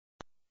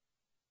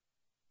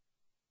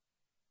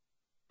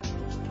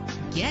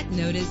Get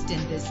noticed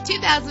in this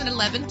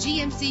 2011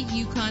 GMC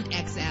Yukon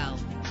XL.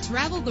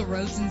 Travel the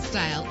roads in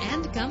style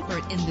and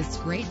comfort in this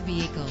great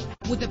vehicle.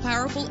 With a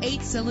powerful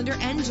 8-cylinder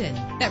engine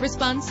that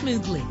responds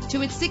smoothly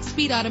to its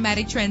 6-speed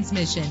automatic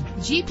transmission,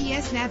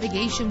 GPS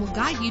navigation will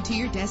guide you to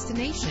your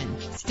destination.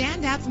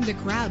 Stand out from the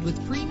crowd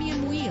with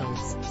premium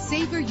wheels.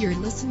 Savor your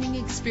listening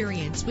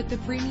experience with the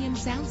premium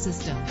sound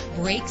system.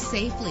 Brake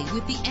safely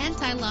with the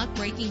anti-lock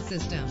braking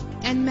system.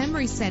 And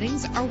memory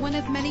settings are one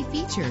of many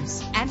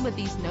features. And with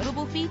these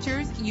notable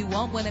features, you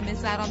won't want to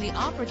miss out on the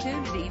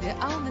opportunity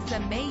to own this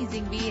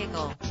amazing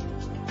vehicle.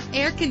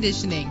 Air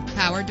conditioning,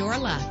 power door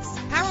locks,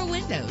 power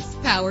windows,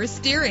 power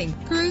steering,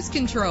 cruise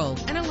control,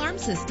 an alarm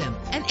system,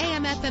 an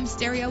AM/FM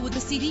stereo with a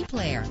CD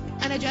player,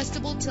 an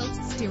adjustable tilt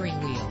steering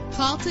wheel.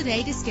 Call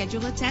today to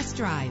schedule a test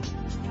drive.